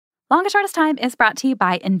Longest Shortest Time is brought to you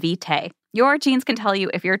by Invitae. Your genes can tell you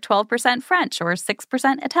if you're 12% French or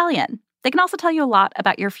 6% Italian. They can also tell you a lot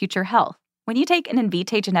about your future health. When you take an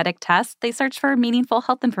Invitae genetic test, they search for meaningful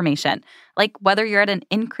health information, like whether you're at an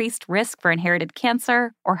increased risk for inherited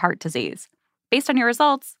cancer or heart disease. Based on your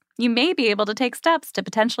results, you may be able to take steps to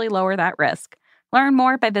potentially lower that risk. Learn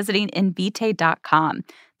more by visiting Invitae.com.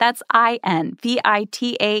 That's INVITAE.com.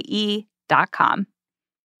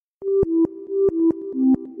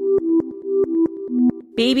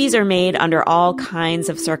 Babies are made under all kinds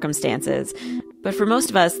of circumstances, but for most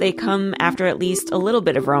of us, they come after at least a little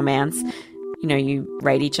bit of romance. You know, you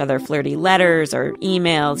write each other flirty letters or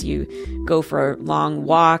emails, you go for long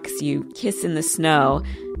walks, you kiss in the snow.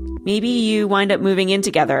 Maybe you wind up moving in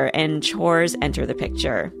together and chores enter the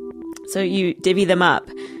picture. So you divvy them up,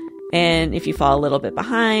 and if you fall a little bit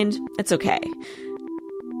behind, it's okay.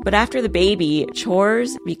 But after the baby,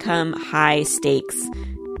 chores become high stakes.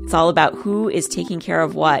 It's all about who is taking care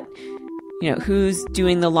of what. You know, who's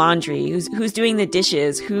doing the laundry, who's doing the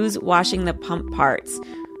dishes, who's washing the pump parts,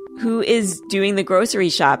 who is doing the grocery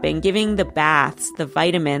shopping, giving the baths, the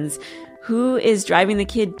vitamins, who is driving the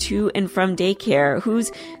kid to and from daycare,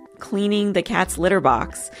 who's cleaning the cat's litter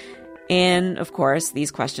box. And of course, these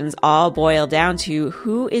questions all boil down to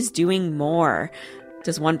who is doing more.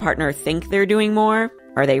 Does one partner think they're doing more?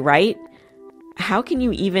 Are they right? How can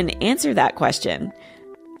you even answer that question?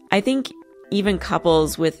 I think even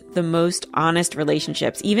couples with the most honest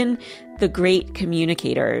relationships, even the great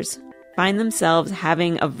communicators, find themselves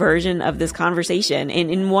having a version of this conversation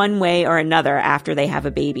in one way or another after they have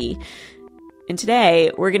a baby. And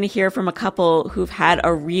today, we're going to hear from a couple who've had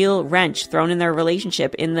a real wrench thrown in their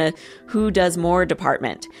relationship in the who does more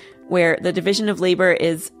department, where the division of labor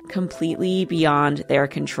is completely beyond their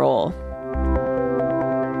control.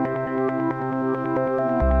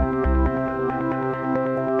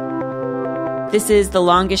 This is The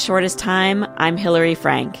Longest Shortest Time. I'm Hillary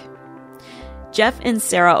Frank. Jeff and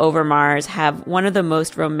Sarah Overmars have one of the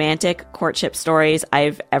most romantic courtship stories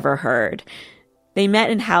I've ever heard. They met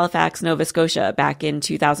in Halifax, Nova Scotia back in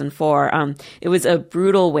 2004. It was a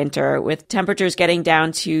brutal winter with temperatures getting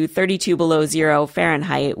down to 32 below zero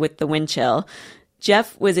Fahrenheit with the wind chill.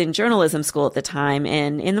 Jeff was in journalism school at the time,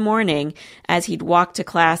 and in the morning, as he'd walk to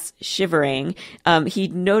class shivering,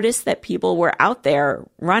 he'd noticed that people were out there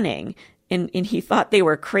running. And he thought they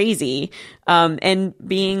were crazy. And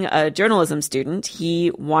being a journalism student, he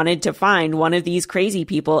wanted to find one of these crazy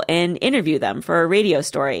people and interview them for a radio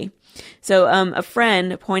story. So a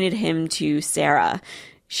friend pointed him to Sarah.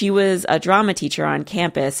 She was a drama teacher on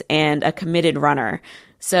campus and a committed runner.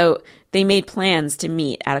 So they made plans to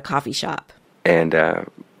meet at a coffee shop. And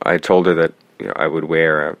I told her that I would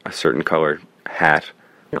wear a certain colored hat.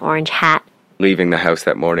 An orange hat. Leaving the house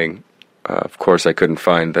that morning, of course, I couldn't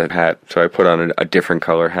find that hat, so I put on a different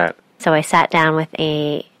color hat. So I sat down with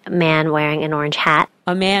a man wearing an orange hat.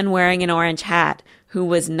 A man wearing an orange hat who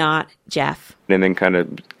was not Jeff. And then kind of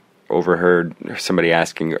overheard somebody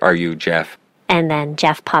asking, "Are you Jeff?" And then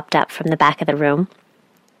Jeff popped up from the back of the room,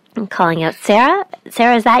 calling out, "Sarah?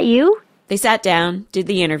 Sarah, is that you?" They sat down, did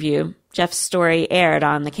the interview. Jeff's story aired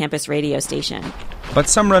on the campus radio station. But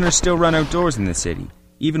some runners still run outdoors in the city,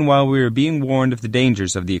 even while we were being warned of the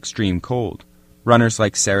dangers of the extreme cold. Runners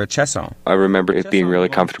like Sarah Chesson. I remember it being really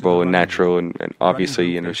comfortable and natural, and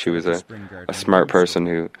obviously, she was a smart person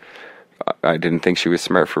who, I didn't think she was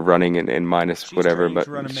smart for running in minus whatever, but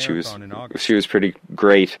she was pretty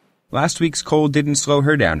great. Last week's cold didn't slow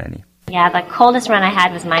her down any. Yeah, the coldest run I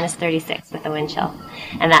had was minus 36 with the wind chill,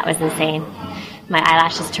 and that was insane. My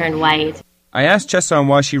eyelashes turned white. I asked Chesson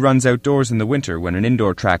why she runs outdoors in the winter when an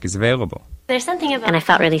indoor track is available. There's something about... And I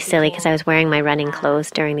felt really silly because I was wearing my running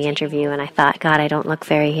clothes during the interview, and I thought, God, I don't look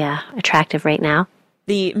very attractive right now.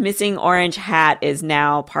 The missing orange hat is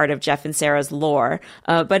now part of Jeff and Sarah's lore,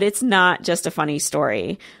 but it's not just a funny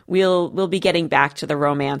story. We'll be getting back to the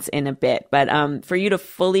romance in a bit, but for you to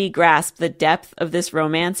fully grasp the depth of this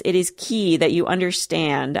romance, it is key that you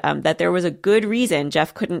understand that there was a good reason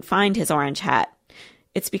Jeff couldn't find his orange hat.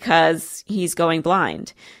 It's because he's going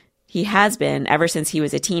blind. He has been ever since he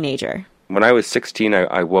was a teenager. When I was 16,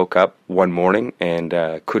 I woke up one morning and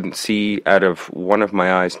couldn't see out of one of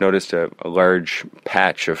my eyes, noticed a large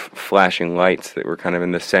patch of flashing lights that were kind of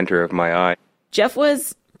in the center of my eye. Jeff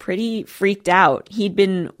was pretty freaked out. He'd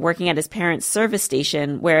been working at his parents' service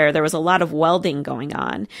station where there was a lot of welding going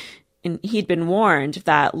on. And he'd been warned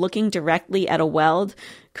that looking directly at a weld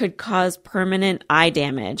could cause permanent eye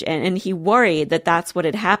damage. And he worried that that's what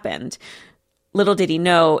had happened. Little did he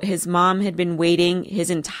know, his mom had been waiting his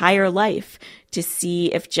entire life to see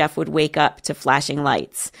if Jeff would wake up to flashing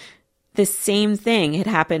lights. The same thing had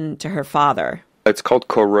happened to her father. It's called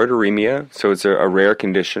choroideremia, so it's a rare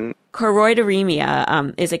condition.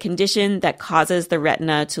 Choroideremia is a condition that causes the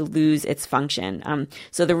retina to lose its function.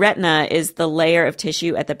 So the retina is the layer of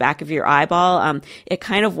tissue at the back of your eyeball. It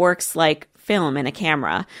kind of works like film in a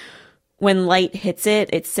camera. When light hits it,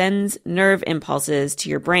 it sends nerve impulses to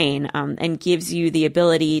your brain and gives you the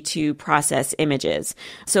ability to process images.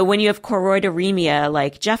 So when you have choroideremia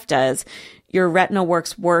like Jeff does, your retina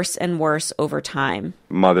works worse and worse over time.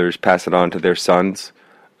 Mothers pass it on to their sons.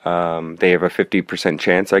 They have a 50%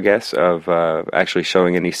 chance, I guess, of actually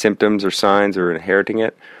showing any symptoms or signs or inheriting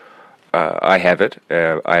it. I have it.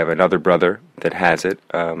 I have another brother that has it,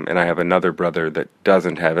 and I have another brother that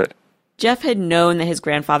doesn't have it. Jeff had known that his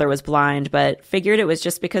grandfather was blind, but figured it was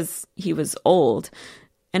just because he was old.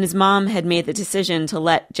 And his mom had made the decision to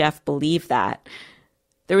let Jeff believe that.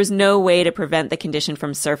 There was no way to prevent the condition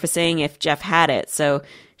from surfacing if Jeff had it, so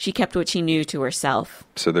she kept what she knew to herself.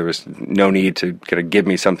 So there was no need to kind of give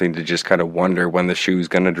me something to just kind of wonder when the shoe's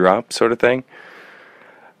going to drop, sort of thing.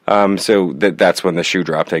 So that's when the shoe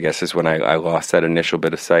dropped, I guess, is when I lost that initial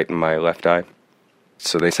bit of sight in my left eye.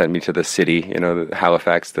 So they sent me to the city,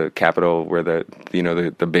 Halifax, the capital, where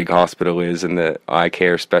the big hospital is and the eye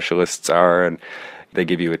care specialists are, and they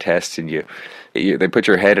give you a test, and they put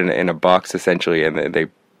your head in a box essentially, and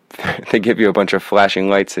they give you a bunch of flashing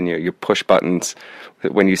lights, and you push buttons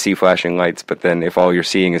when you see flashing lights. But then if all you're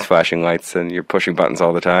seeing is flashing lights, then you're pushing buttons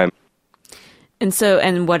all the time.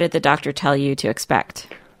 And what did the doctor tell you to expect?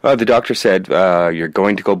 The doctor said you're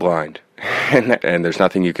going to go blind, and there's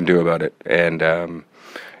nothing you can do about it. And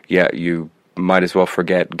you might as well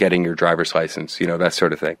forget getting your driver's license, that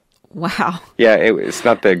sort of thing. Wow. Yeah, it's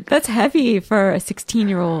not the... That's heavy for a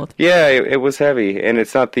 16-year-old. Yeah, it was heavy, and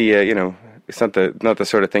it's not the, it's not the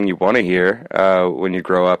sort of thing you want to hear when you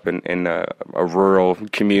grow up in a rural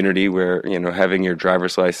community where, having your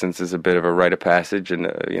driver's license is a bit of a rite of passage, and,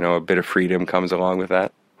 a bit of freedom comes along with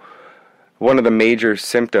that. One of the major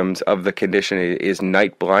symptoms of the condition is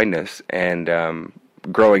night blindness, and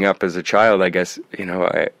growing up as a child, I guess,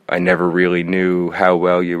 I never really knew how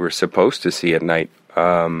well you were supposed to see at night.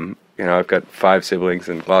 I've got 5 siblings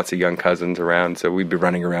and lots of young cousins around, so we'd be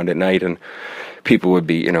running around at night, and people would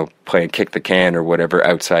be, playing kick the can or whatever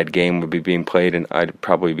outside game would be being played, and I'd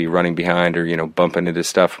probably be running behind or, bumping into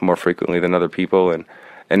stuff more frequently than other people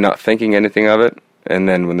and not thinking anything of it. And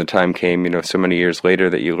then when the time came, so many years later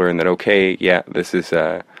that you learn that, okay, yeah, this is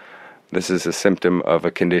a symptom of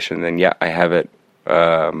a condition, and yeah, I have it.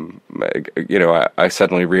 I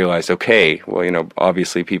suddenly realized, okay, well,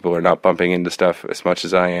 obviously people are not bumping into stuff as much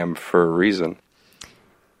as I am for a reason.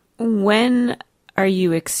 When are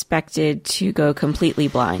you expected to go completely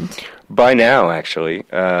blind? By now, actually.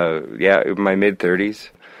 In my mid-30s.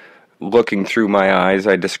 Looking through my eyes,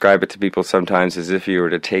 I describe it to people sometimes as if you were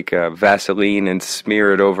to take a Vaseline and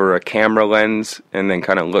smear it over a camera lens and then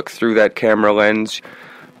kind of look through that camera lens.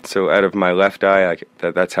 So out of my left eye,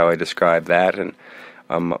 that's how I describe that. And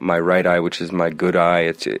my right eye, which is my good eye,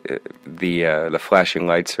 it's the flashing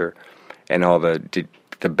lights and all the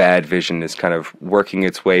bad vision is kind of working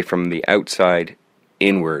its way from the outside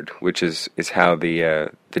inward, which is how the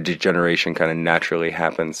degeneration kind of naturally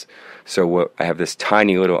happens. So I have this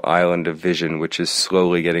tiny little island of vision, which is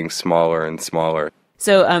slowly getting smaller and smaller.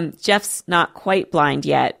 So Jeff's not quite blind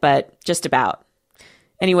yet, but just about.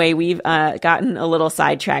 Anyway, we've gotten a little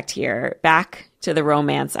sidetracked here. Back to the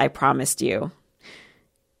romance I promised you.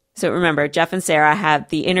 So remember, Jeff and Sarah had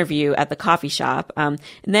the interview at the coffee shop. And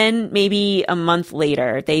then maybe a month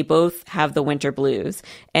later, they both have the winter blues.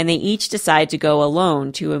 And they each decide to go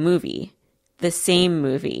alone to a movie. The same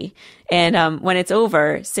movie. And when it's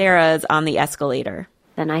over, Sarah's on the escalator.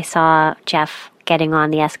 Then I saw Jeff getting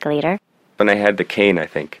on the escalator. And I had the cane, I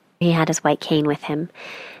think. He had his white cane with him.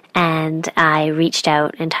 And I reached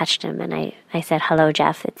out and touched him. And I said, "Hello,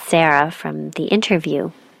 Jeff. It's Sarah from the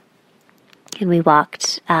interview." And we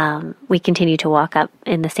continued to walk up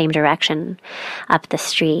in the same direction up the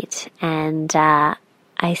street. And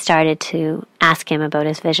I started to ask him about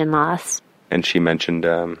his vision loss. And she mentioned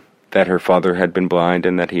that her father had been blind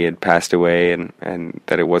and that he had passed away and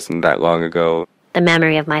that it wasn't that long ago. The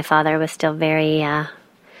memory of my father was still very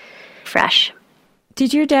fresh.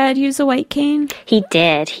 Did your dad use a white cane? He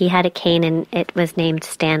did. He had a cane and it was named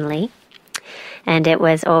Stanley. And it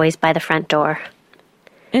was always by the front door.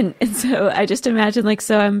 And so I just imagine,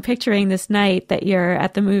 so I'm picturing this night that you're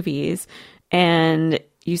at the movies and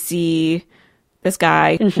you see this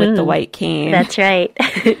guy with the white cane. That's right.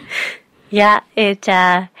 Yeah, he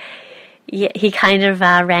kind of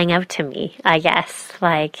rang out to me, I guess.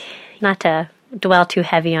 Not to dwell too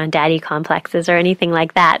heavy on daddy complexes or anything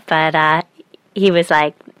like that, but he was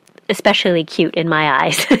like especially cute in my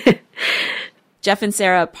eyes. Jeff and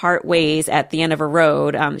Sarah part ways at the end of a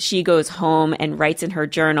road. She goes home and writes in her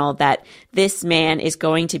journal that this man is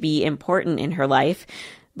going to be important in her life,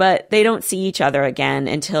 but they don't see each other again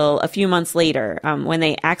until a few months later, when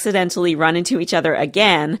they accidentally run into each other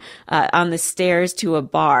again on the stairs to a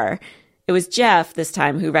bar. It was Jeff this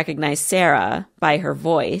time who recognized Sarah by her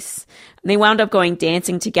voice. They wound up going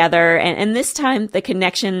dancing together, and this time the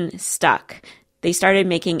connection stuck. They started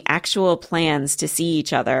making actual plans to see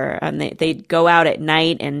each other. They'd go out at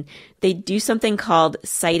night and they'd do something called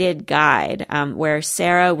Sighted Guide, where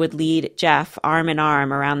Sarah would lead Jeff arm in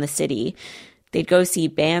arm around the city. They'd go see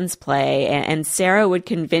bands play, and Sarah would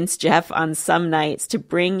convince Jeff on some nights to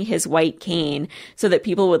bring his white cane so that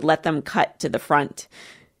people would let them cut to the front.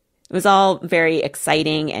 It was all very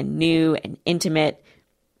exciting and new and intimate,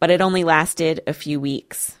 but it only lasted a few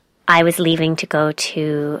weeks. I was leaving to go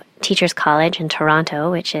to Teachers College in Toronto,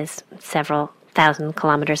 which is several thousand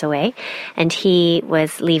kilometers away, and he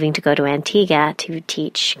was leaving to go to Antigua to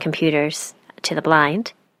teach computers to the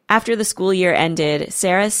blind. After the school year ended,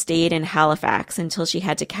 Sarah stayed in Halifax until she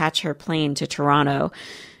had to catch her plane to Toronto.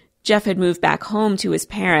 Jeff had moved back home to his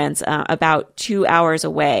parents about 2 hours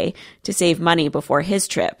away to save money before his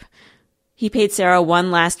trip. He paid Sarah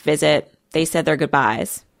one last visit. They said their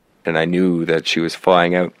goodbyes. And I knew that she was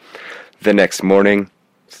flying out the next morning,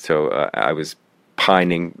 so I was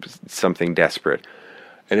pining something desperate.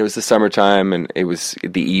 And it was the summertime, and it was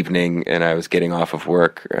the evening, and I was getting off of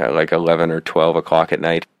work at like 11 or 12 o'clock at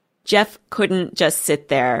night. Jeff couldn't just sit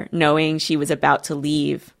there knowing she was about to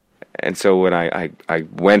leave. And so when I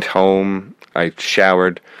went home, I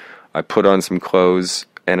showered, I put on some clothes,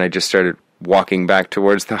 and I just started walking back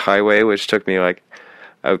towards the highway, which took me like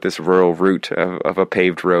out this rural route of a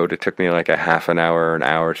paved road. It took me like a half an hour or an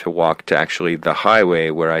hour to walk to actually the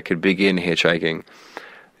highway where I could begin hitchhiking.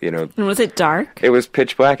 You know. And was it dark? It was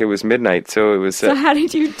pitch black. It was midnight, so it was. So how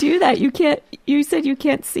did you do that? You said you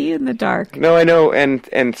can't see in the dark. No, I know,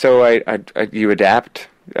 and so I you adapt.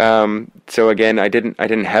 So again, I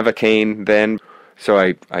didn't have a cane then. So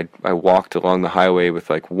I walked along the highway with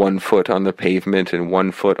like 1 foot on the pavement and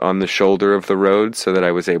 1 foot on the shoulder of the road, so that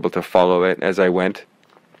I was able to follow it as I went.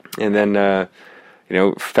 And then,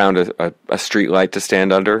 found a street light to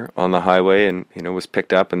stand under on the highway, and, was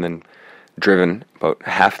picked up and then driven about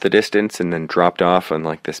half the distance and then dropped off on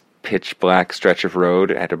like this pitch black stretch of road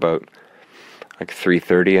at about like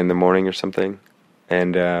 3:30 in the morning or something,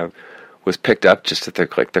 and was picked up just at the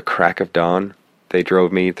crack of dawn. They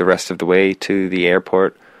drove me the rest of the way to the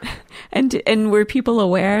airport. And were people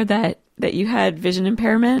aware that you had vision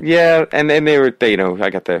impairment? Yeah, and then they I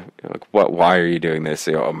got why are you doing this?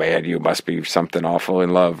 Oh man, you must be something awful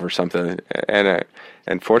in love or something.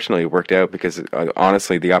 And fortunately it worked out, because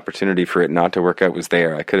honestly the opportunity for it not to work out was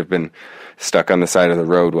there. I could have been stuck on the side of the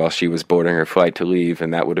road while she was boarding her flight to leave,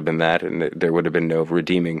 and that would have been that, and there would have been no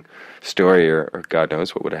redeeming story, or God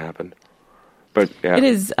knows what would have happened. But yeah. It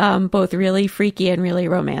is both really freaky and really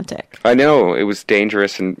romantic. I know, it was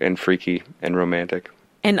dangerous and freaky and romantic.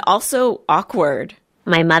 And also awkward.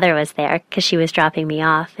 My mother was there because she was dropping me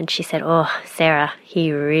off, and she said, "Oh, Sarah,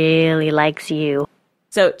 he really likes you."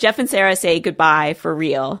 So Jeff and Sarah say goodbye for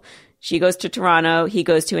real. She goes to Toronto, he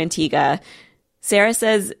goes to Antigua. Sarah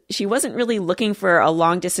says she wasn't really looking for a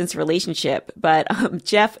long-distance relationship, but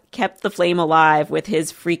Jeff kept the flame alive with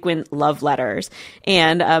his frequent love letters.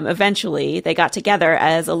 And eventually they got together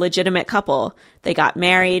as a legitimate couple. They got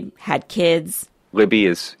married, had kids. Libby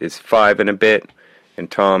is 5 and a bit, and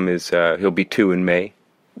Tom is he'll be 2 in May.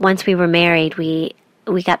 Once we were married, we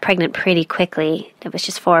got pregnant pretty quickly. It was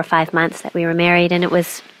just 4 or 5 months that we were married, and it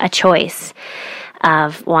was a choice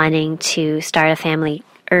of wanting to start a family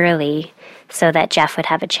early so that Jeff would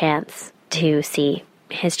have a chance to see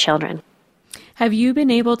his children. Have you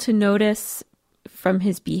been able to notice from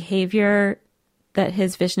his behavior that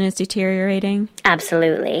his vision is deteriorating?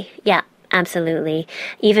 Absolutely. Yeah, absolutely.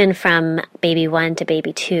 Even from baby 1 to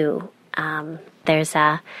baby 2, there's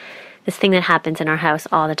this thing that happens in our house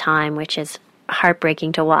all the time, which is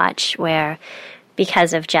heartbreaking to watch, where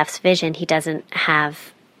because of Jeff's vision, he doesn't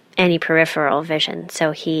have any peripheral vision,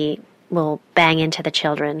 so he will bang into the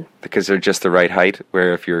children. Because they're just the right height,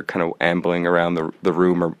 where if you're kind of ambling around the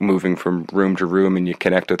room or moving from room to room and you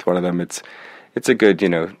connect with one of them, it's a good,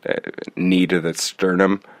 knee to the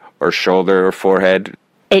sternum or shoulder or forehead.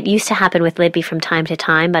 It used to happen with Libby from time to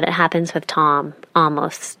time, but it happens with Tom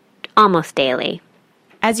almost daily.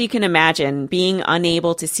 As you can imagine, being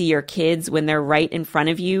unable to see your kids when they're right in front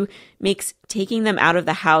of you makes taking them out of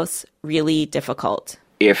the house really difficult.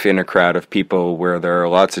 if in a crowd of people where there are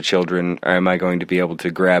lots of children, am I going to be able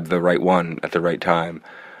to grab the right one at the right time?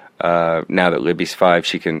 Now that Libby's 5,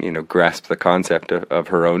 she can, grasp the concept of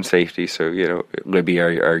her own safety. So, Libby,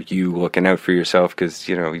 are you looking out for yourself? Because,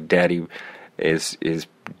 Daddy is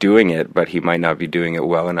doing it, but he might not be doing it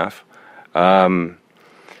well enough. I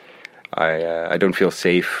don't feel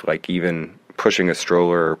safe, like even pushing a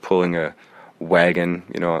stroller or pulling a wagon.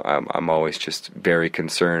 I'm always just very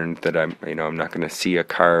concerned that I'm not going to see a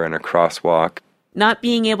car in a crosswalk. Not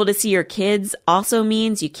being able to see your kids also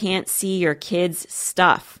means you can't see your kids'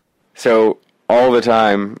 stuff. So all the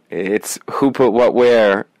time, it's who put what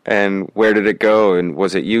where and where did it go? And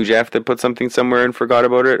was it you, Jeff, that put something somewhere and forgot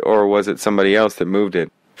about it? Or was it somebody else that moved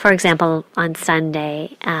it? For example, on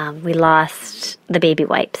Sunday, we lost the baby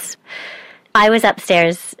wipes. I was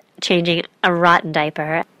upstairs changing a rotten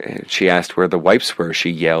diaper. She asked where the wipes were. She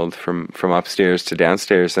yelled from upstairs to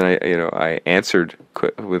downstairs, and I answered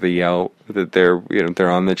with a yell that they're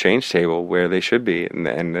on the change table where they should be,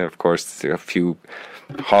 and of course a few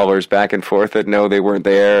hollers back and forth that no, they weren't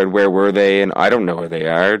there, and where were they, and I don't know where they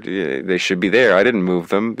are. They should be there. I didn't move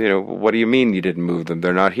them. What do you mean you didn't move them?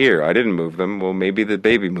 They're not here. I didn't move them. Well, maybe the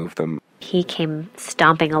baby moved them. He came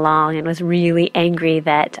stomping along and was really angry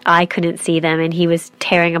that I couldn't see them, and he was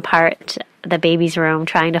tearing apart the baby's room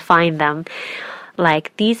trying to find them.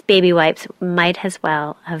 Like, these baby wipes might as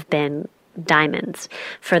well have been diamonds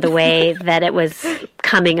for the way that it was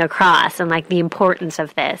coming across and like the importance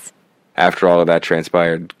of this. After all of that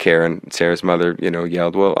transpired, Karen, Sarah's mother,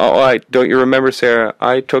 yelled, well, don't you remember, Sarah?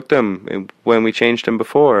 I took them when we changed them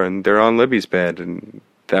before, and they're on Libby's bed. And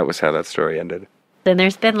that was how that story ended. And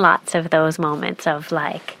there's been lots of those moments of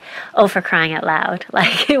like, oh, for crying out loud.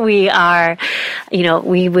 Like, we are,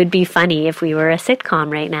 we would be funny if we were a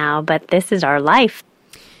sitcom right now, but this is our life.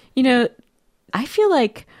 I feel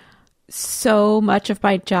like so much of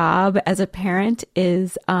my job as a parent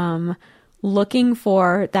is looking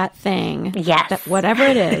for that thing. Yes. That whatever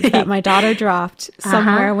it is that my daughter dropped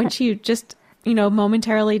somewhere when she just,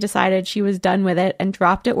 momentarily decided she was done with it and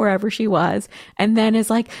dropped it wherever she was. And then is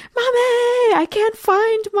like, Mommy, I can't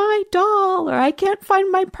find my doll, or I can't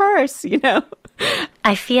find my purse,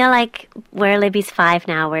 I feel like where Libby's 5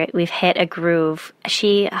 now, where we've hit a groove,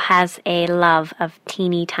 she has a love of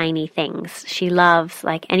teeny tiny things. She loves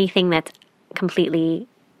like anything that's completely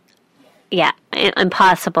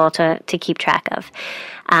impossible to keep track of.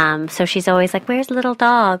 So she's always like, where's little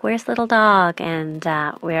dog? Where's little dog? And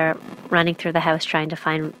we're running through the house trying to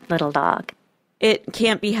find little dog. It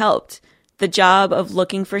can't be helped. The job of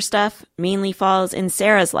looking for stuff mainly falls in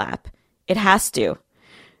Sarah's lap. It has to.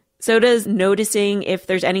 So does noticing if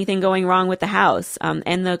there's anything going wrong with the house,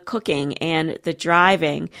 and the cooking and the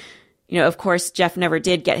driving. Of course, Jeff never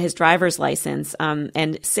did get his driver's license,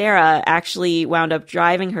 and Sarah actually wound up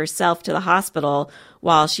driving herself to the hospital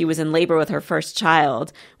while she was in labor with her first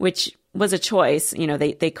child, which was a choice.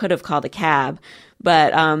 They could have called a cab.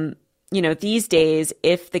 But, these days,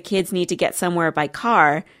 if the kids need to get somewhere by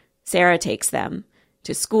car, Sarah takes them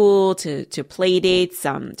to school, to play dates,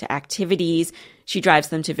 to activities. She drives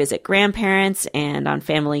them to visit grandparents and on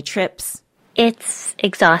family trips. It's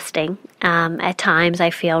exhausting. At times I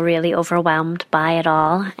feel really overwhelmed by it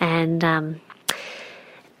all. And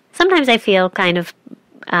sometimes I feel kind of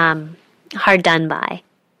hard done by.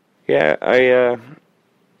 Yeah,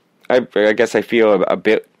 I guess I feel a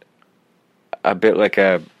bit like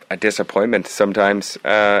a disappointment sometimes.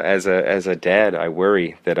 As a dad, I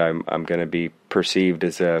worry that I'm going to be perceived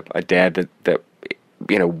as a dad that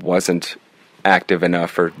wasn't active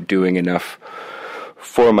enough or doing enough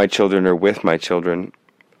for my children or with my children.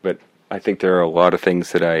 But I think there are a lot of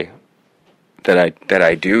things that I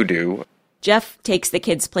do. Jeff takes the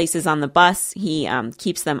kids places on the bus. He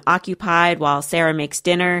keeps them occupied while Sarah makes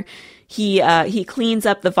dinner. He cleans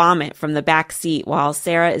up the vomit from the back seat while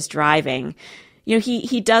Sarah is driving.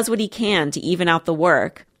 He does what he can to even out the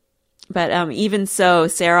work. But even so,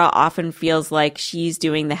 Sarah often feels like she's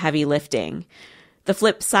doing the heavy lifting. The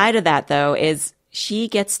flip side of that, though, is she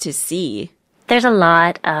gets to see. There's a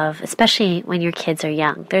lot of, especially when your kids are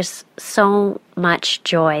young, there's so much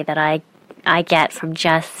joy that I get from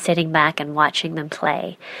just sitting back and watching them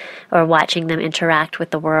play or watching them interact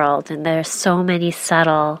with the world. And there's so many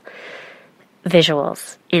subtle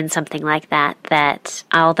visuals in something like that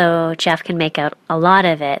although Jeff can make out a lot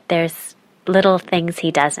of it, there's little things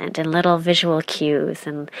he doesn't, and little visual cues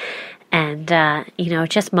and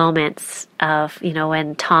just moments of,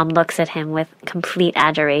 when Tom looks at him with complete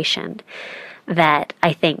adoration, that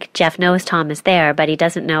I think Jeff knows Tom is there, but he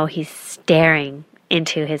doesn't know he's staring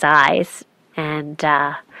into his eyes. And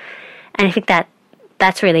I think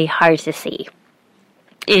that's really hard to see.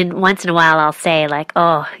 once in a while I'll say like,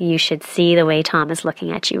 oh, you should see the way Tom is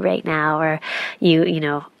looking at you right now, or you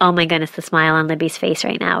know, oh my goodness, the smile on Libby's face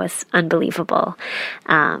right now is unbelievable.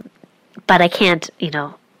 But I can't, you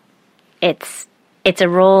know, it's a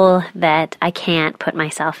role that I can't put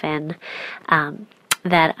myself in,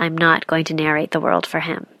 that I'm not going to narrate the world for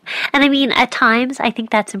him. And I mean, at times I think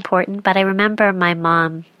that's important, but I remember my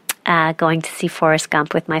mom going to see Forrest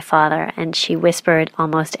Gump with my father, and she whispered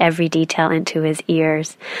almost every detail into his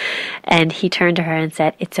ears, and he turned to her and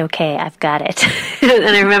said, "It's okay, I've got it."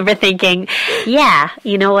 And I remember thinking, yeah,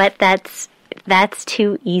 you know what, that's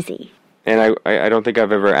too easy. And I don't think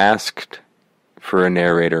I've ever asked for a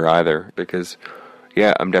narrator either, because,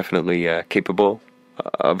 yeah, I'm definitely capable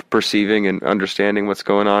of perceiving and understanding what's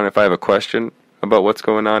going on. If I have a question about what's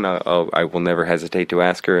going on, I will never hesitate to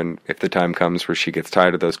ask her, and if the time comes where she gets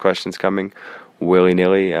tired of those questions coming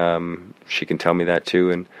willy-nilly, she can tell me that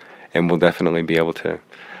too, and we'll definitely be able to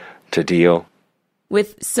deal.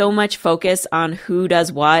 With so much focus on who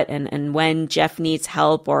does what and when Jeff needs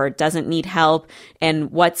help or doesn't need help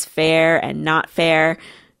and what's fair and not fair,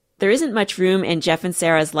 there isn't much room in Jeff and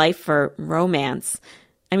Sarah's life for romance.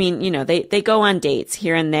 I mean, you know, they go on dates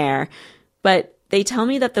here and there, but they tell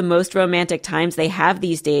me that the most romantic times they have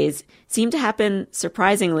these days seem to happen,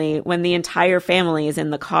 surprisingly, when the entire family is in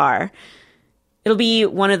the car. It'll be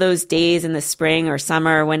one of those days in the spring or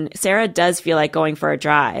summer when Sarah does feel like going for a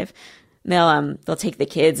drive. They'll take the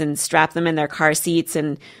kids and strap them in their car seats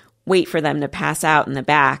and wait for them to pass out in the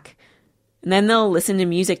back. And then they'll listen to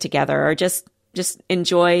music together or just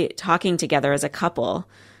enjoy talking together as a couple.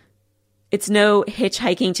 It's no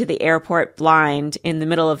hitchhiking to the airport blind in the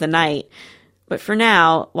middle of the night. But for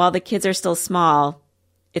now, while the kids are still small,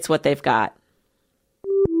 it's what they've got.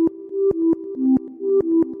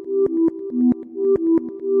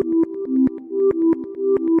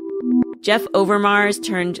 Jeff Overmars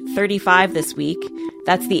turned 35 this week.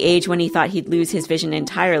 That's the age when he thought he'd lose his vision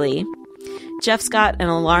entirely. Jeff's got an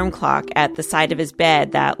alarm clock at the side of his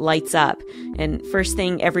bed that lights up. And first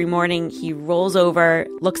thing every morning, he rolls over,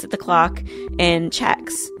 looks at the clock, and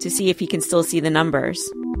checks to see if he can still see the numbers.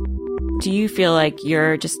 Do you feel like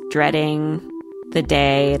you're just dreading the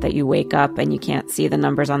day that you wake up and you can't see the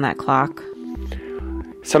numbers on that clock?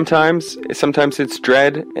 Sometimes it's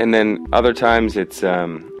dread, and then other times it's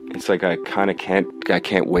like I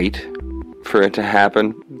can't wait for it to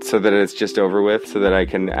happen so that it's just over with, so that I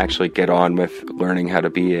can actually get on with learning how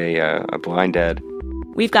to be a blind dad.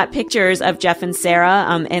 We've got pictures of Jeff and Sarah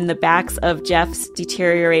and the backs of Jeff's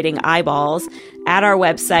deteriorating eyeballs at our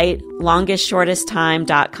website,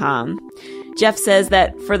 longestshortesttime.com. Jeff says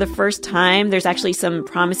that for the first time, there's actually some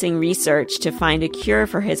promising research to find a cure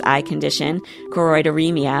for his eye condition,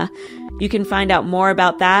 choroideremia. You can find out more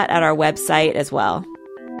about that at our website as well.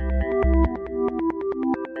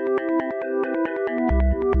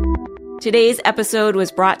 Today's episode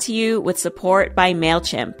was brought to you with support by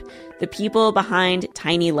MailChimp, the people behind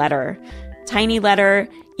Tiny Letter. Tiny Letter,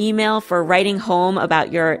 email for writing home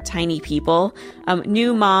about your tiny people.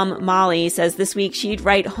 New mom Molly says this week she'd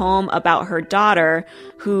write home about her daughter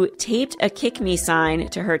who taped a kick me sign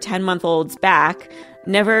to her 10-month-old's back.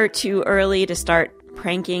 Never too early to start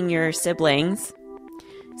pranking your siblings.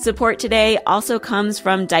 Support today also comes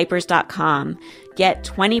from diapers.com. Get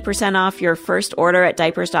 20% off your first order at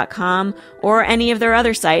diapers.com or any of their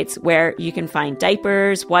other sites where you can find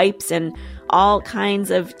diapers, wipes, and all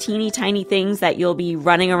kinds of teeny tiny things that you'll be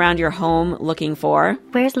running around your home looking for.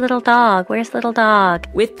 Where's little dog? Where's little dog?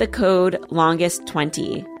 With the code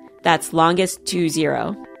LONGEST20. That's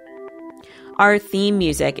LONGEST20. Our theme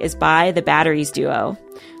music is by the Batteries Duo.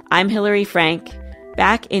 I'm Hillary Frank.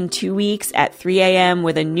 Back in 2 weeks at 3 a.m.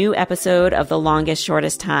 with a new episode of The Longest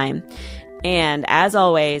Shortest Time. And as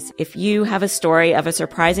always, if you have a story of a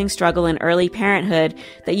surprising struggle in early parenthood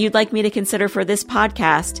that you'd like me to consider for this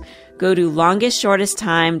podcast, go to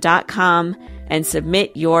longestshortesttime.com and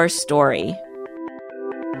submit your story.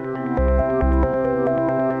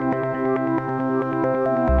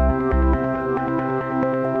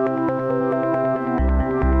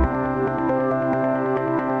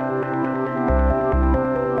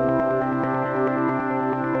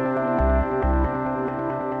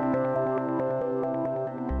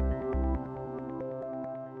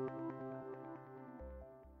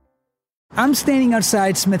 I'm standing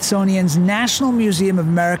outside Smithsonian's National Museum of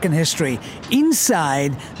American History.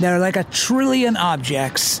 Inside, there are like 1 trillion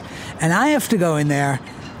objects, and I have to go in there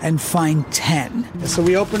and find 10. So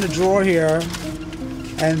we open a drawer here,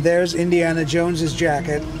 and there's Indiana Jones's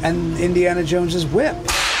jacket and Indiana Jones's whip.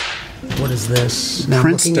 What is this?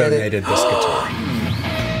 Prince donated this guitar.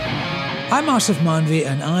 I'm Asif Manvi,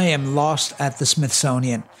 and I am lost at the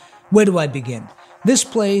Smithsonian. Where do I begin? This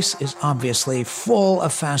place is obviously full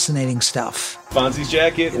of fascinating stuff. Fonzie's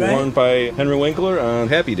jacket, worn by Henry Winkler on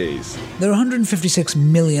Happy Days. There are 156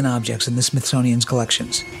 million objects in the Smithsonian's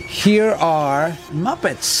collections. Here are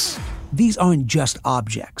Muppets. These aren't just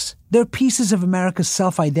objects. They're pieces of America's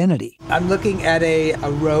self-identity. I'm looking at a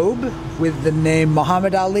robe with the name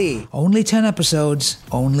Muhammad Ali. Only 10 episodes,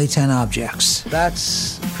 only 10 objects.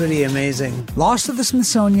 That's pretty amazing. Lost at the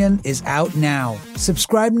Smithsonian is out now.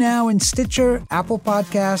 Subscribe now in Stitcher, Apple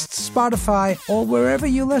Podcasts, Spotify, or wherever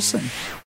you listen.